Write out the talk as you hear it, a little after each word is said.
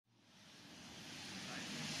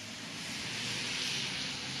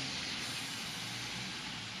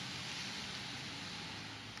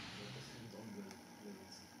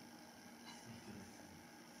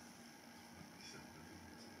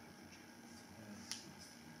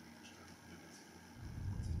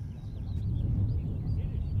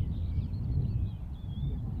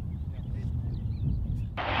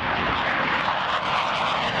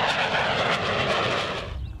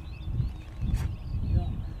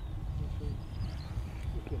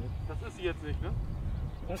sie jetzt nicht, ne?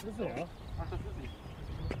 Das ist sie, ja. Ach, das ist sie.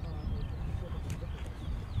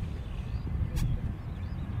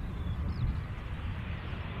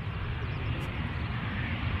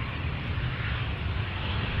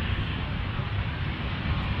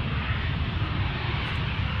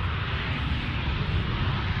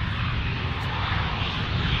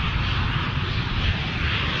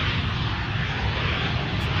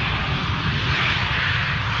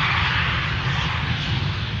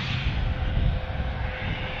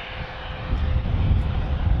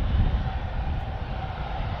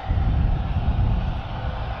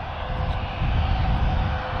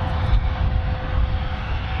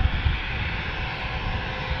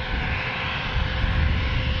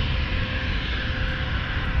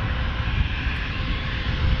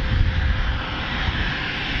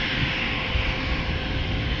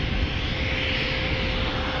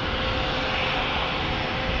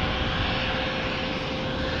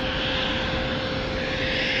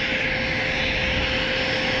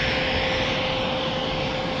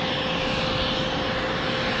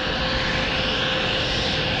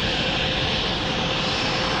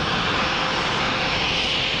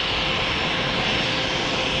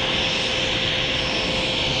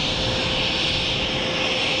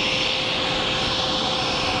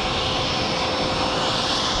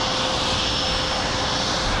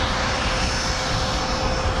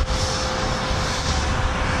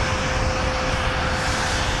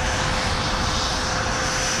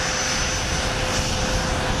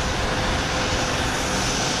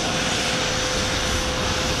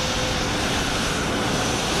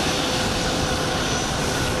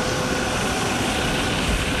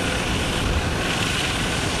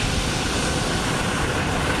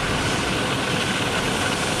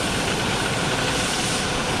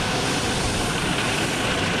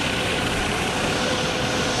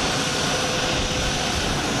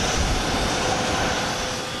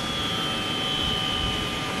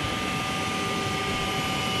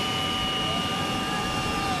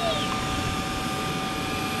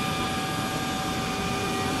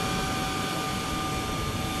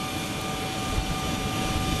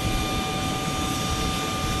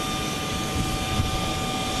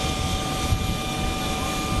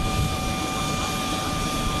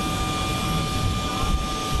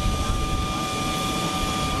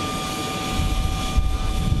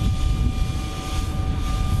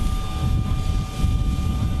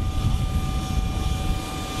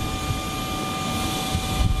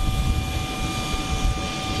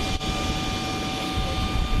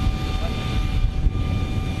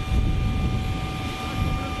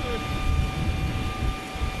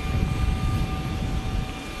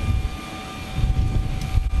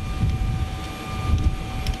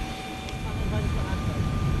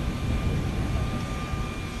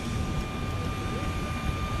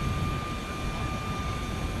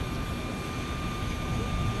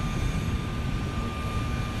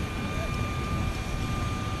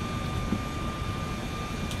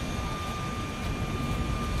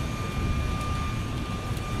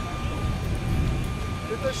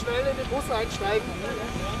 Bitte schnell in den Bus einsteigen.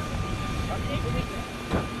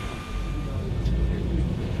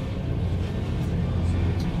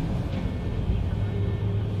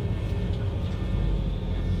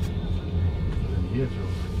 Hier so.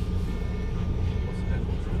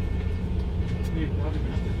 Nee, da habe ich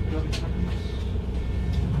nicht.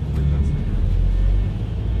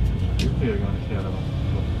 Gibt hier gar nicht her, aber.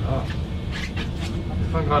 Ah. Wir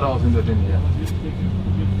fahren geradeaus hinter den her.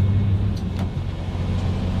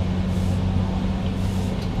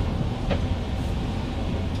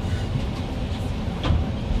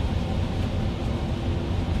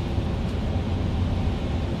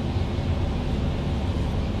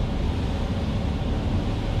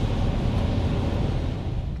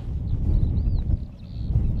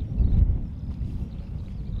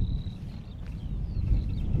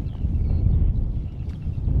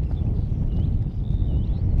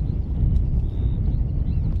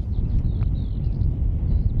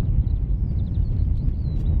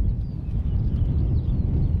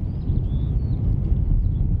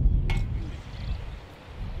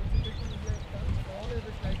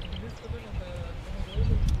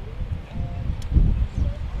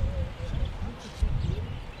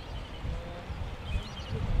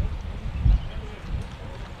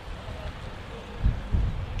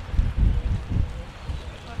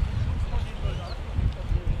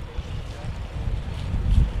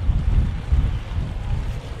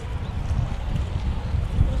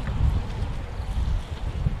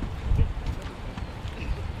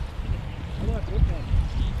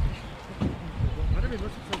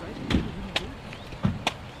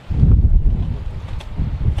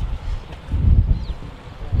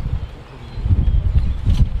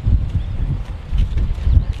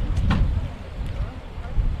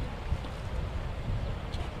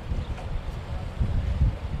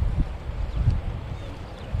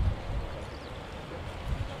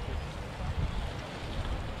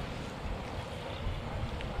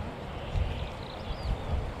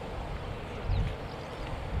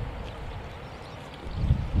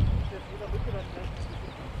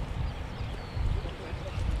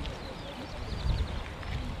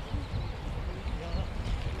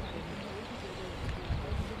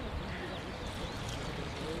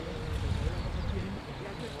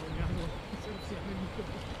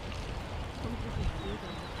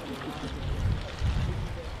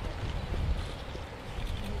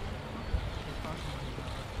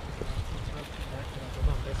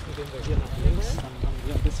 wir hier nach links, dann haben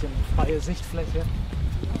wir ein bisschen freie Sichtfläche.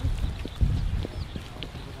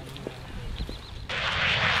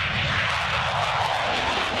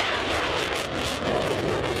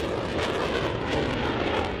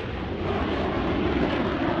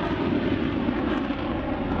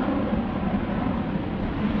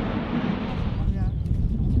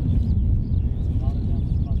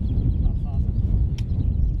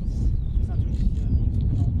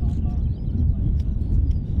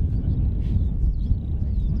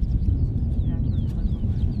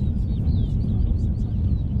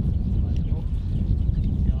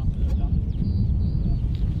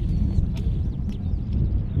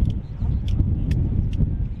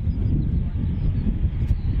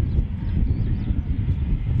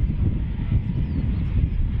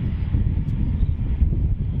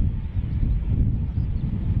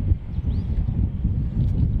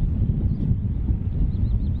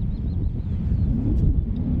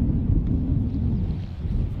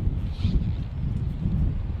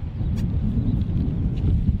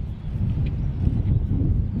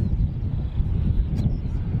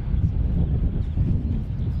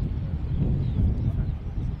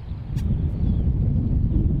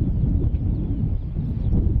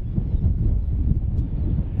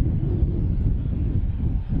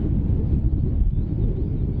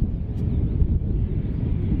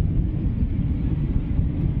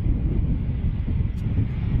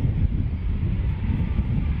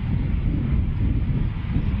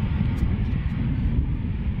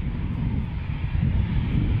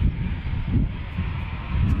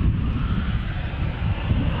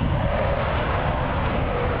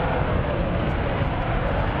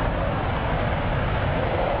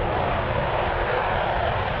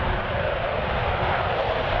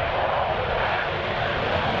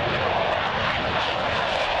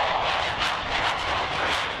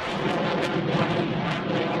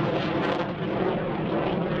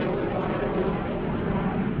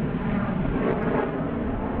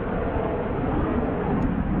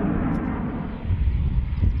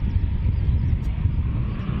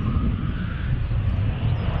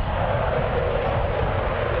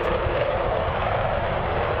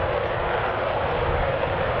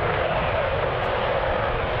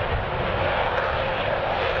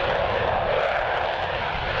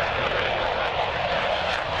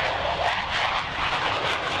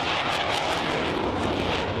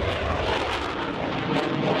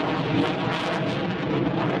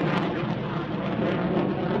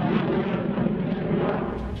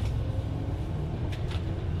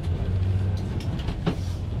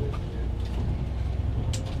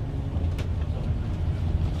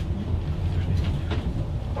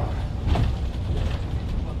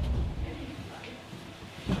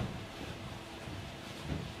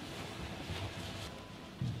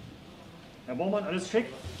 Herr Baumann, alles schick?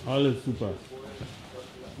 Alles super.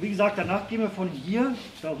 Wie gesagt, danach gehen wir von hier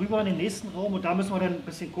darüber in den nächsten Raum und da müssen wir dann ein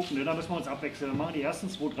bisschen gucken. Ne? Da müssen wir uns abwechseln. Wir machen die ersten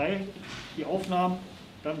 2, 3, die Aufnahmen,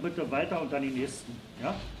 dann bitte weiter und dann die nächsten.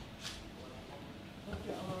 Ja?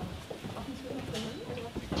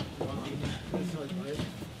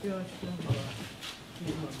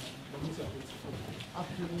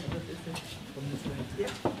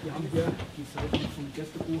 Wir haben hier die Seite vom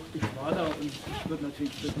Gästebuch Geschwader und ich würde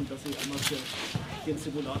natürlich bitten, dass Sie einmal für den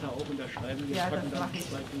Simulator auch unterschreiben. Wir packen dann 2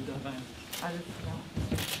 Bilder rein. Alles klar.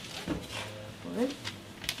 Moment.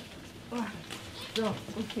 Oh. So,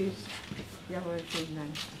 okay. Jawohl, vielen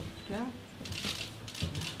Dank. Ja?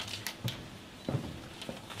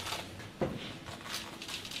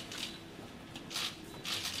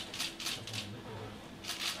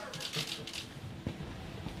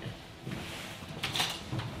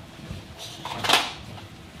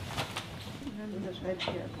 Unterschreibt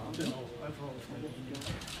hier einfach. Genau, einfach auf meine Linie.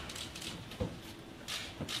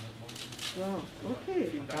 So, okay.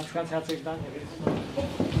 Ganz, ganz herzlichen Dank, Herr Wiesner.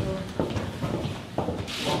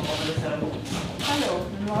 Hallo,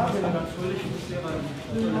 guten Morgen. Dann fröhlich muss hier rein.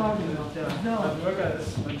 Guten Morgen. Der Herr Bürger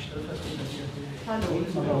ist mein Stellvertreter hier. Hallo.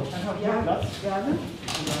 Einfach hier Ja, Platz. gerne.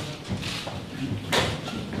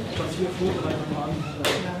 Was wir vorbereitet haben,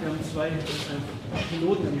 wir haben 2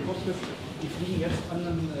 Piloten im Cockpit, die fliegen jetzt an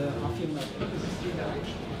einem A400-System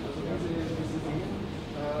eingestellt. Also wenn Sie sehen,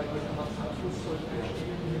 hier kann man das Flugzeug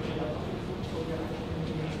einstellen, hier kann man Flugzeuge einstellen,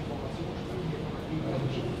 hier kann man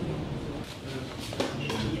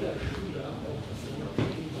jeder Schüler auch das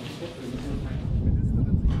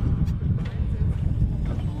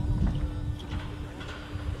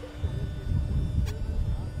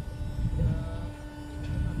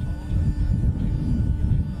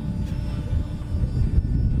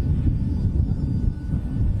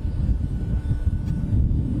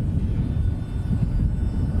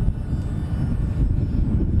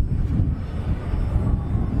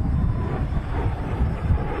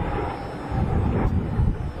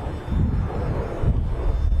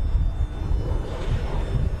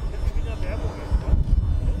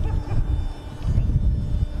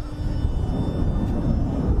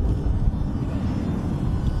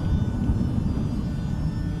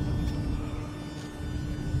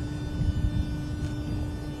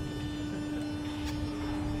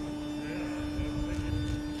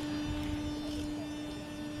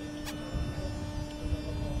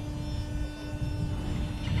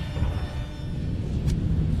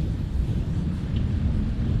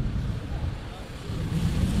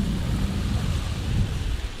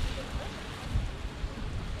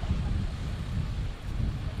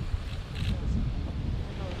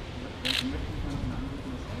Ja,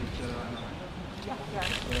 ja.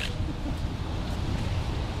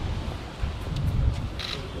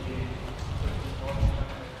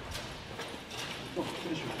 So,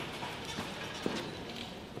 bitteschön.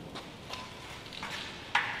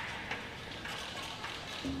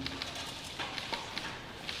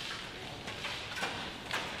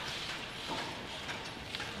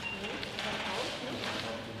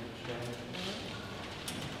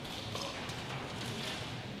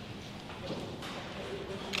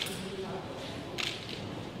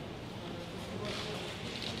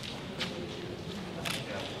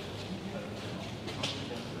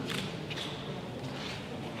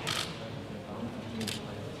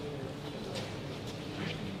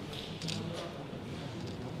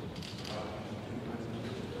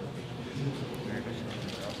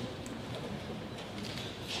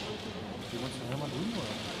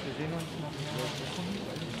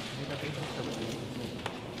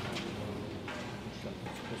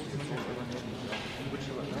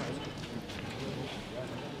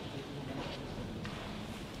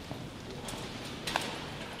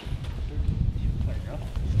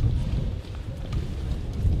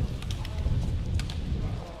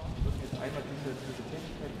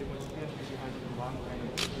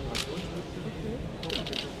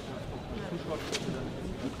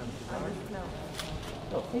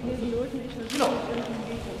 Die Piloten, ich versuche Genau.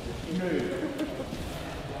 irgendwie Nö.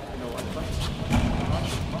 Genau, also was?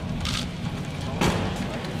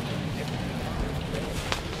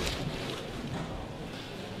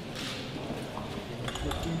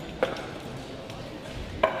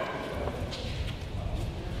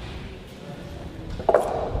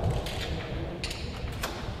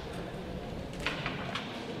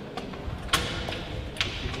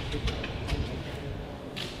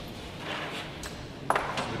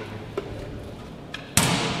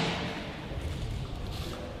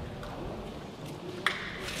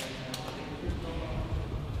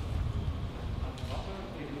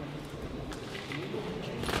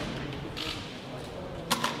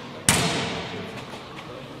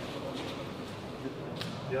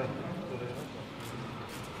 Ja.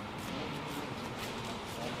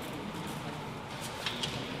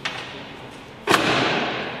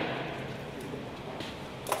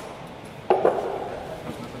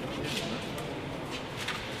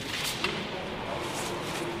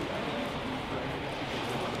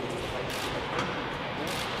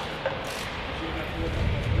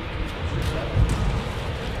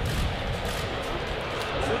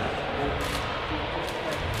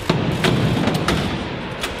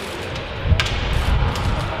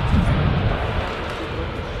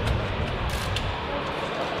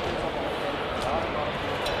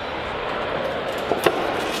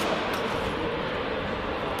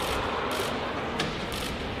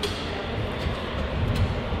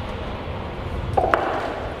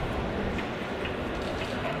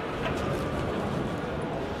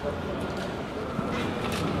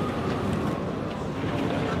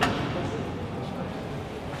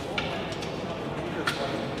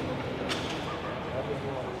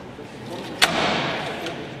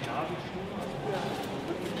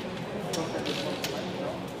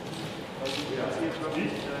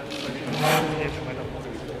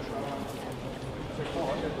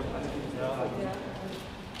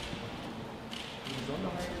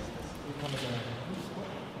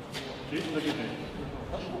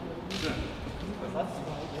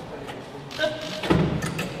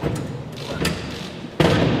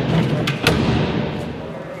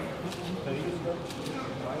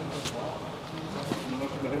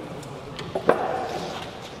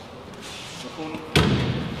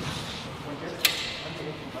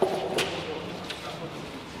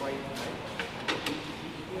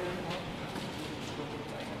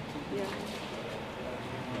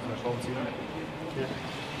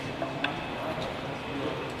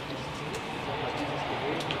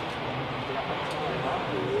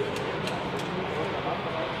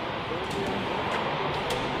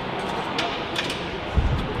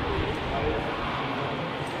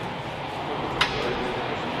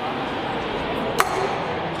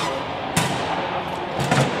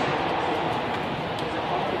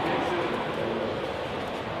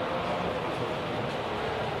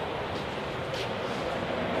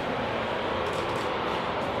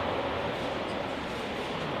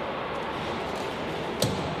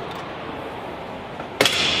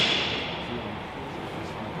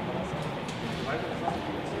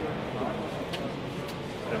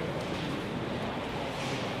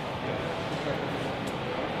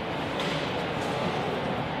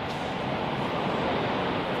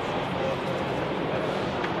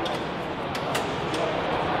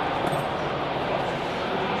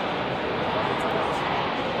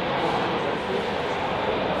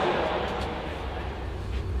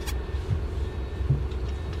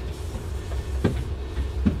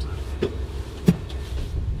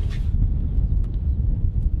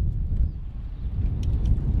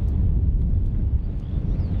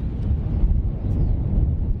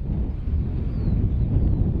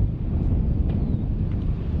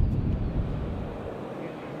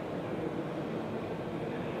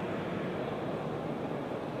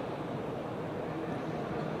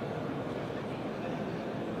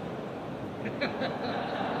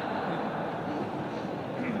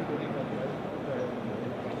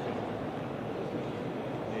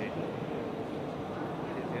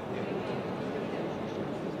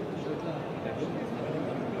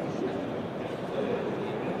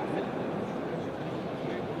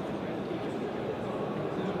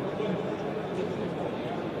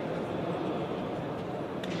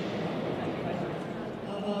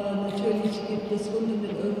 Natürlich gibt es rund um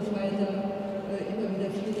den Eurofighter immer wieder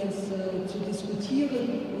viel zu diskutieren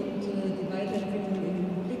und die Weiterentwicklung in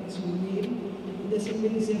den Blick zu nehmen. Und deswegen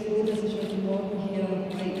bin ich sehr froh, dass ich heute Morgen hier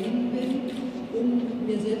bei Ihnen bin, um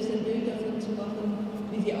mir selbst ein Bild davon zu machen,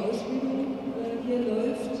 wie die Ausbildung hier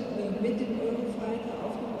läuft, mit dem Eurofighter,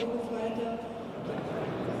 auf dem Eurofighter.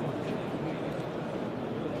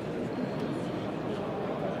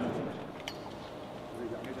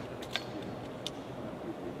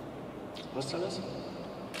 Was ist alles?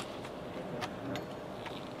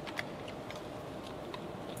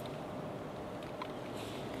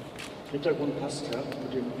 Hintergrund passt, ja,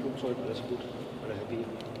 mit dem Flugzeug, alles gut. Oder Herr B.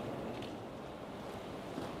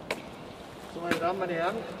 So, meine Damen, meine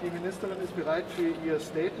Herren, die Ministerin ist bereit für ihr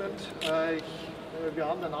Statement. Wir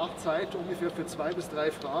haben danach Zeit ungefähr für 2 bis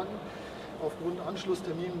 3 Fragen aufgrund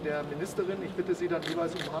Anschlusstermin der Ministerin. Ich bitte Sie dann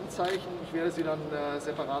jeweils um Handzeichen. Ich werde Sie dann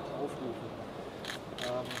separat aufrufen.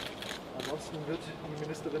 Ansonsten wird die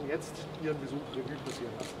Ministerin jetzt ihren Besuch Revue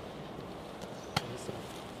passieren lassen.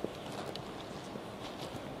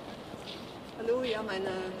 Hallo, ja,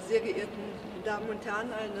 meine sehr geehrten Damen und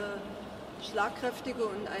Herren, eine schlagkräftige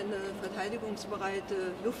und eine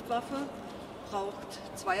verteidigungsbereite Luftwaffe braucht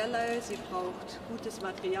zweierlei. Sie braucht gutes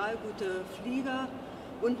Material, gute Flieger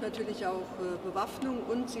und natürlich auch Bewaffnung,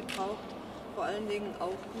 und sie braucht vor allen Dingen auch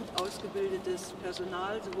gut ausgebildetes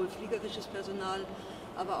Personal, sowohl fliegerisches Personal,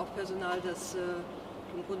 aber auch Personal, das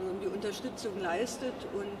im Grunde genommen die Unterstützung leistet.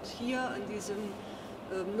 Und hier an diesem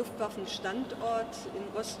Luftwaffenstandort in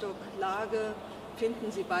Rostock Laage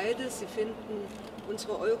finden Sie beides. Sie finden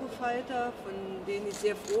unsere Eurofighter, von denen ich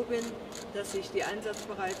sehr froh bin, dass sich die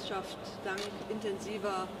Einsatzbereitschaft dank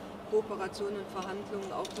intensiver Kooperation und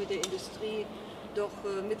Verhandlungen auch mit der Industrie doch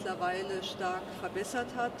mittlerweile stark verbessert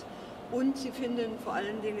hat. Und Sie finden vor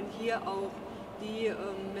allen Dingen hier auch die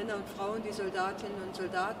Männer und Frauen, die Soldatinnen und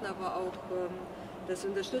Soldaten, aber auch das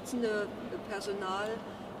unterstützende Personal,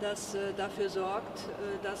 das dafür sorgt,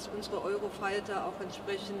 dass unsere Eurofighter auch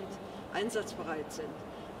entsprechend einsatzbereit sind.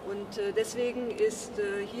 Und deswegen ist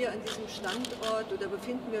hier an diesem Standort, oder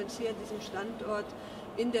befinden wir uns hier an diesem Standort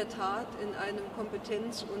in der Tat in einem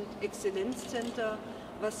Kompetenz- und Exzellenzzentrum,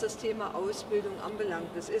 was das Thema Ausbildung anbelangt.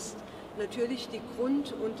 Das ist natürlich die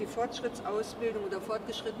Grund- und die Fortschrittsausbildung oder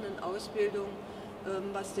fortgeschrittenen Ausbildung,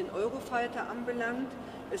 was den Eurofighter anbelangt.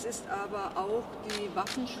 Es ist aber auch die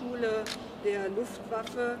Waffenschule der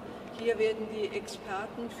Luftwaffe. Hier werden die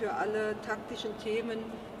Experten für alle taktischen Themen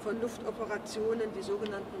von Luftoperationen, die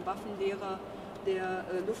sogenannten Waffenlehrer der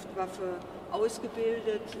Luftwaffe,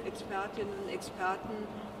 ausgebildet, Expertinnen und Experten,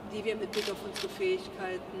 die wir mit Blick auf unsere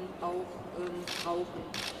Fähigkeiten auch brauchen.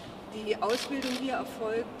 Die Ausbildung hier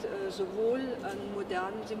erfolgt sowohl an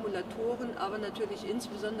modernen Simulatoren, aber natürlich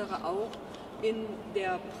insbesondere auch in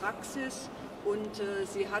der Praxis, und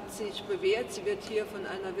sie hat sich bewährt. Sie wird hier von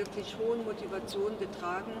einer wirklich hohen Motivation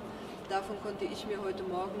getragen. Davon konnte ich mir heute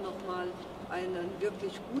Morgen nochmal einen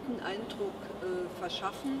wirklich guten Eindruck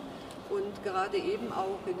verschaffen. Und gerade eben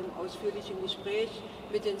auch in einem ausführlichen Gespräch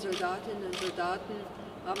mit den Soldatinnen und Soldaten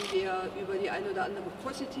haben wir über die eine oder andere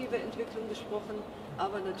positive Entwicklung gesprochen,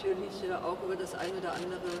 aber natürlich auch über das eine oder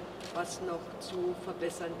andere, was noch zu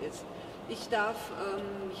verbessern ist. Ich darf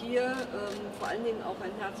hier vor allen Dingen auch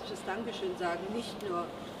ein herzliches Dankeschön sagen, nicht nur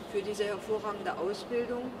für diese hervorragende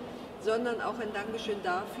Ausbildung, sondern auch ein Dankeschön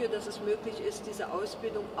dafür, dass es möglich ist, diese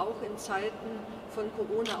Ausbildung auch in Zeiten von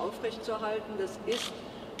Corona aufrechtzuerhalten. Das ist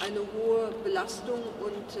eine hohe Belastung,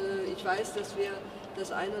 und ich weiß, dass wir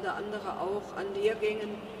das eine oder andere auch an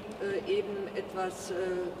Lehrgängen eben etwas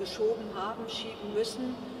geschoben haben, schieben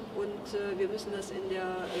müssen, und wir müssen das in der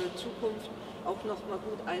Zukunft auch noch mal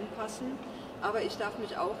gut einpassen. Aber ich darf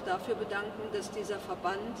mich auch dafür bedanken, dass dieser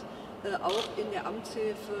Verband auch in der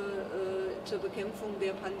Amtshilfe zur Bekämpfung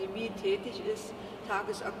der Pandemie tätig ist.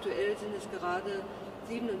 Tagesaktuell sind es gerade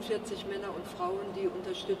 47 Männer und Frauen, die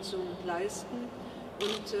Unterstützung leisten.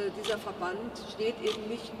 Und dieser Verband steht eben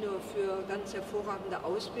nicht nur für ganz hervorragende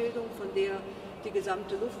Ausbildung, von der die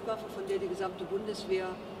gesamte Luftwaffe, von der die gesamte Bundeswehr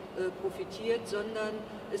profitiert, sondern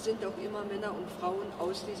es sind auch immer Männer und Frauen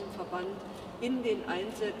aus diesem Verband in den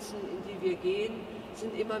Einsätzen, in die wir gehen,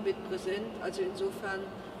 sind immer mit präsent. Also insofern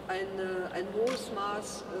ein hohes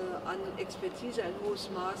Maß an Expertise, ein hohes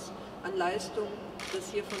Maß an Leistung,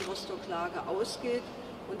 das hier von Rostock-Laage ausgeht.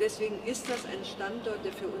 Und deswegen ist das ein Standort,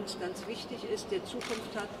 der für uns ganz wichtig ist, der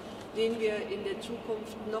Zukunft hat, den wir in der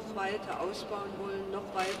Zukunft noch weiter ausbauen wollen, noch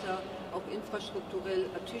weiter auch infrastrukturell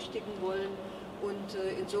ertüchtigen wollen. Und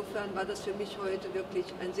insofern war das für mich heute wirklich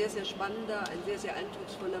ein sehr, sehr spannender, ein sehr, sehr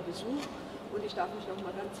eindrucksvoller Besuch. Und ich darf mich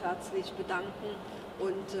nochmal ganz herzlich bedanken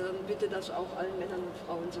und bitte das auch allen Männern und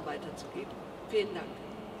Frauen so weiterzugeben. Vielen Dank.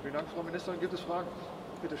 Vielen Dank, Frau Ministerin. Gibt es Fragen?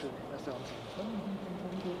 Bitte schön, erste Hand.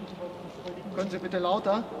 Können Sie bitte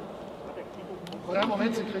lauter? Ja,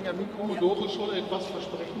 Moment, Sie kriegen ein Mikro. Modore schon etwas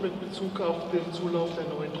versprechen mit Bezug auf den Zulauf der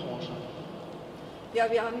neuen Tranche?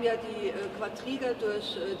 Ja, wir haben ja die Quadriga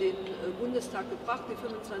durch den Bundestag gebracht. Die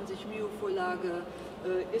 25 Mio-Vorlage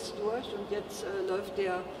ist durch und jetzt läuft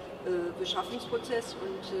der Beschaffungsprozess.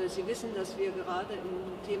 Und Sie wissen, dass wir gerade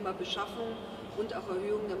im Thema Beschaffung und auch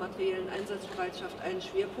Erhöhung der materiellen Einsatzbereitschaft einen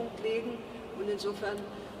Schwerpunkt legen. Und insofern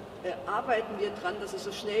arbeiten wir daran, dass es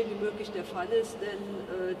so schnell wie möglich der Fall ist, denn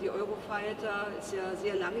die Eurofighter ist ja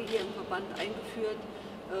sehr lange hier im Verband eingeführt,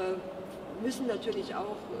 müssen natürlich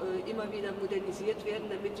auch immer wieder modernisiert werden,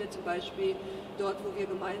 damit wir zum Beispiel dort, wo wir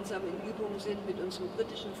gemeinsam in Übungen sind mit unseren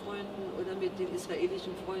britischen Freunden oder mit den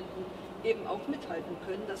israelischen Freunden, eben auch mithalten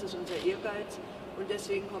können. Das ist unser Ehrgeiz und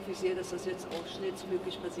deswegen hoffe ich sehr, dass das jetzt auch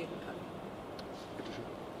schnellstmöglich passieren kann.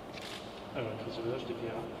 Friseur steht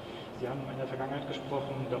hier. Sie haben in der Vergangenheit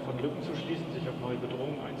gesprochen, davon Lücken zu schließen, sich auf neue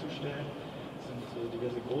Bedrohungen einzustellen. Es sind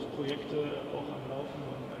diverse Großprojekte auch am Laufen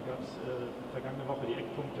und da gab es vergangene Woche die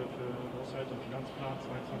Eckpunkte für Haushalt und Finanzplan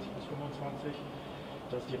 22 bis 25.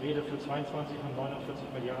 Da ist die Rede für 22 von 49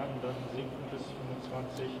 Milliarden, dann sinken bis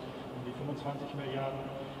 25 um die 25 Milliarden.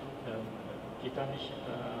 Geht da nicht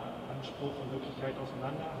Anspruch und Wirklichkeit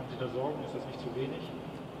auseinander? Haben Sie da Sorgen? Ist das nicht zu wenig?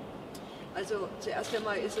 Also zuerst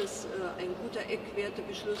einmal ist es ein guter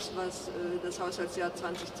Eckwertebeschluss, was das Haushaltsjahr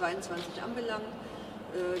 2022 anbelangt.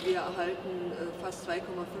 Wir erhalten fast 2,5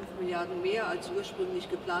 Milliarden mehr, als ursprünglich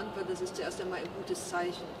geplant war. Das ist zuerst einmal ein gutes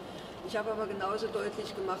Zeichen. Ich habe aber genauso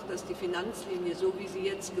deutlich gemacht, dass die Finanzlinie, so wie sie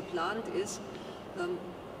jetzt geplant ist,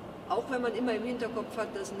 auch wenn man immer im Hinterkopf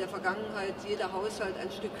hat, dass in der Vergangenheit jeder Haushalt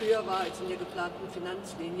ein Stück höher war als in der geplanten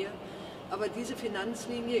Finanzlinie, aber diese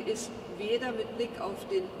Finanzlinie ist weder mit Blick auf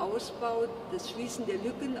den Ausbau, das Schließen der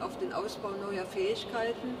Lücken, auf den Ausbau neuer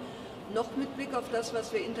Fähigkeiten, noch mit Blick auf das,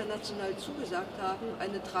 was wir international zugesagt haben,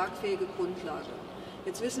 eine tragfähige Grundlage.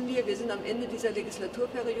 Jetzt wissen wir sind am Ende dieser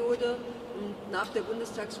Legislaturperiode und nach der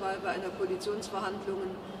Bundestagswahl bei einer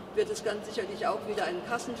Koalitionsverhandlungen wird es ganz sicherlich auch wieder einen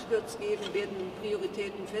Kassensturz geben, werden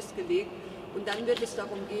Prioritäten festgelegt und dann wird es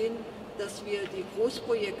darum gehen, dass wir die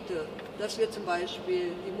Großprojekte, dass wir zum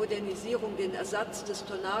Beispiel die Modernisierung, den Ersatz des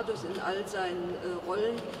Tornados in all seinen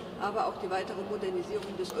Rollen, aber auch die weitere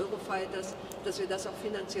Modernisierung des Eurofighters, dass wir das auch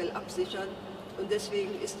finanziell absichern. Und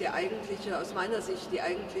deswegen ist der eigentliche, aus meiner Sicht, die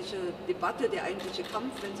eigentliche Debatte, der eigentliche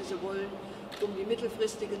Kampf, wenn Sie so wollen, um die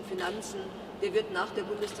mittelfristigen Finanzen, der wird nach der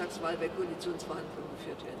Bundestagswahl bei Koalitionsverhandlungen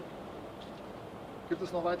geführt werden. Gibt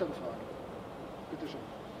es noch weitere Fragen? Bitte schön.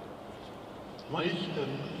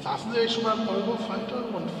 Saßen Sie eigentlich schon mal im Eurofighter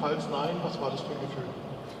und falls nein, was war das für ein Gefühl?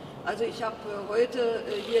 Also ich habe heute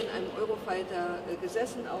hier in einem Eurofighter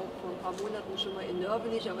gesessen, auch vor ein paar Monaten schon mal in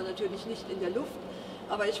Nörbelig, aber natürlich nicht in der Luft.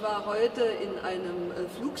 Aber ich war heute in einem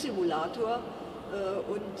Flugsimulator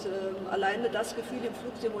und alleine das Gefühl im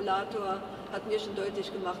Flugsimulator hat mir schon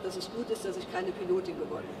deutlich gemacht, dass es gut ist, dass ich keine Pilotin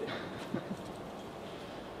geworden bin.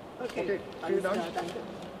 Okay, vielen Dank. Klar, danke.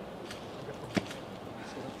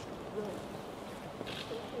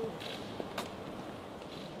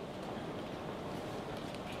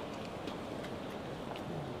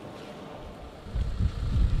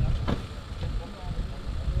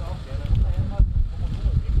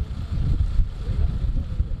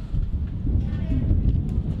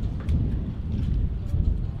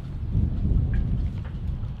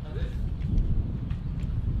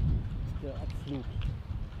 Der Abflug,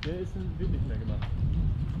 der ist wird nicht mehr gemacht.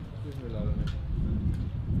 Das wissen wir leider.